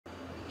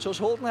Josh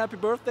Holden, happy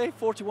birthday,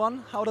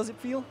 41. How does it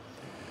feel?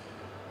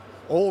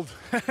 Old.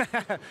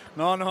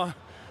 No,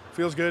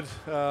 feels good.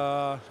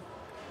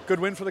 Good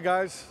win for the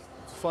guys.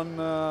 Fun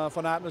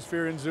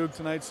atmosphere in Zug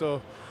tonight,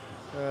 so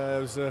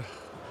it was a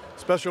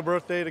special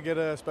birthday to get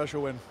a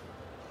special win.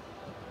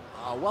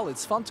 Well,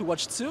 it's fun to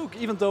watch Zug,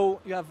 even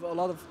though you have a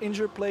lot of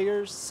injured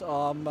players.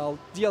 Well,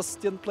 Diaz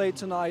didn't play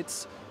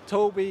tonight.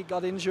 Toby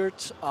got injured.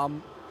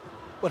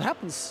 What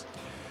happens?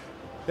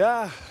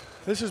 Yeah,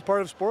 this is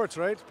part of sports,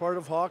 right? Part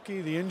of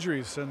hockey, the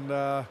injuries. And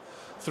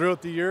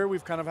throughout the year,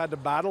 we've kind of had to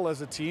battle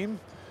as a team.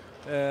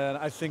 And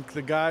I think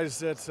the guys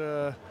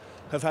that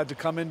have had to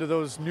come into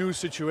those new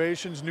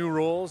situations, new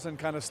roles, and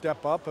kind of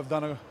step up have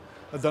done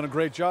a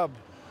great job.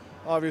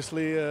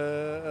 Obviously,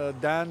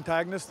 Dan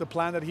Tagnes, the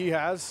plan that he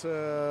has,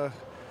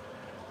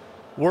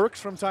 works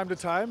from time to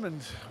time,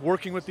 and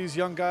working with these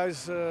young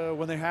guys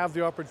when they have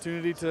the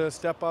opportunity to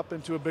step up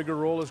into a bigger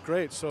role is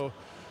great. So,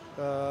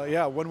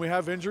 yeah, when we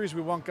have injuries,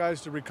 we want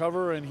guys to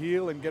recover and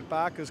heal and get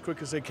back as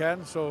quick as they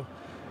can. So,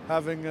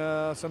 having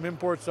some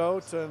imports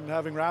out and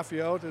having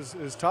Rafi out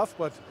is tough,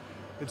 but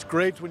it's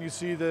great when you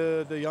see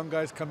the young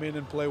guys come in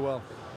and play well.